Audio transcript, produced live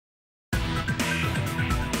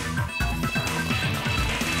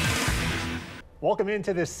Welcome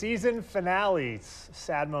into the season finale. It's a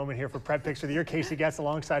sad moment here for Prep Picks of the Year. Casey Getz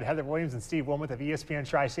alongside Heather Williams and Steve Wilmoth of ESPN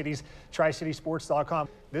Tri-Cities, TriCitySports.com.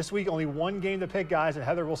 This week, only one game to pick, guys, and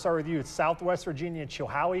Heather, we'll start with you. It's Southwest Virginia and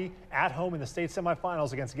Chilhowie at home in the state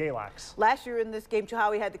semifinals against Galax. Last year in this game,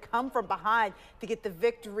 Chilhowie had to come from behind to get the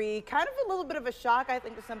victory. Kind of a little bit of a shock, I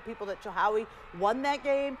think, to some people that Chilhowie won that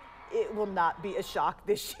game. It will not be a shock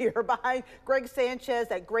this year. Behind Greg Sanchez,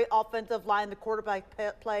 that great offensive line, the quarterback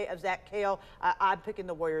play of Zach Kale, I'm picking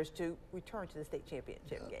the Warriors to return to the state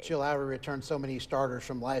championship game. Chilhowie returned so many starters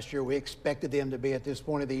from last year. We expected them to be at this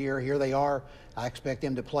point of the year. Here they are. I expect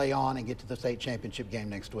them to play on and get to the state championship game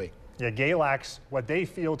next week. Yeah, Galax, what they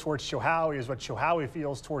feel towards Chilhowie is what Chilhowie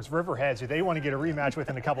feels towards Riverheads, who they want to get a rematch with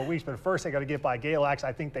in a couple of weeks. But first, they got to get by Galax.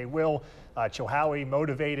 I think they will. Chilhowie,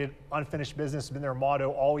 motivated, unfinished business has been their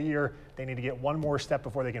motto all year. They need to get one more step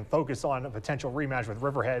before they can focus on a potential rematch with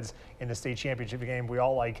Riverheads in the state championship game. We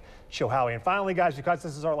all like Chilhowie. And finally, guys, because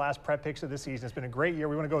this is our last Prep Picks of the season, it's been a great year.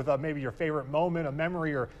 We want to go with maybe your favorite moment, a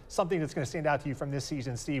memory, or something that's going to stand out to you from this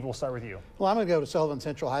season. Steve, we'll start with you. Well, I'm going to go to Sullivan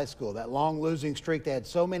Central High School. That long losing streak, they had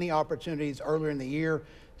so many opportunities earlier in the year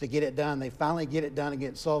to get it done. They finally get it done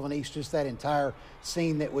against Sullivan East. Just that entire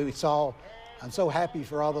scene that we saw. I'm so happy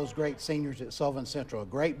for all those great seniors at Sullivan Central. A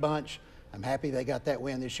great bunch. I'm happy they got that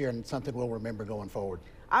win this year and something we'll remember going forward.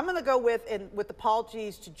 I'm going to go with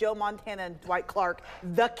apologies to Joe Montana and Dwight Clark,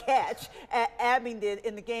 the catch at Abingdon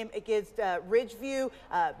in the game against Ridgeview.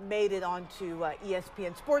 Made it onto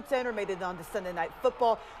ESPN SportsCenter, made it onto Sunday Night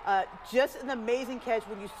Football. Just an amazing catch.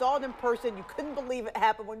 When you saw it in person, you couldn't believe it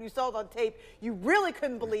happened. When you saw it on tape, you really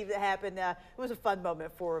couldn't believe it happened. It was a fun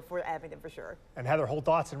moment for Abingdon for sure. And Heather, Holt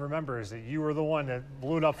Dotson remembers that you were the one that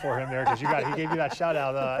blew it up for him there because he gave you that shout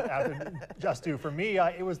out after just due. For me,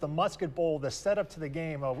 it was the Musket Bowl, the setup to the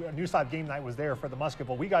game. News 5 game night was there for the Musket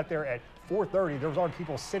Bowl. We got there at 4:30. There was already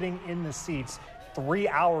people sitting in the seats 3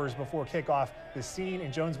 hours before kickoff. The scene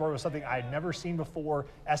in Jonesboro was something I had never seen before.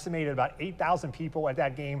 Estimated about 8,000 people at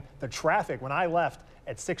that game. The traffic, when I left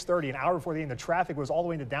at 6:30, an hour before the game, the traffic was all the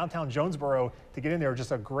way into downtown Jonesboro to get in there.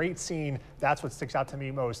 Just a great scene. That's what sticks out to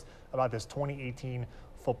me most about this 2018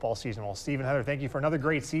 football season. Well, Steve and Heather, thank you for another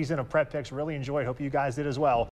great season of Prep Picks. Really enjoyed. Hope you guys did as well.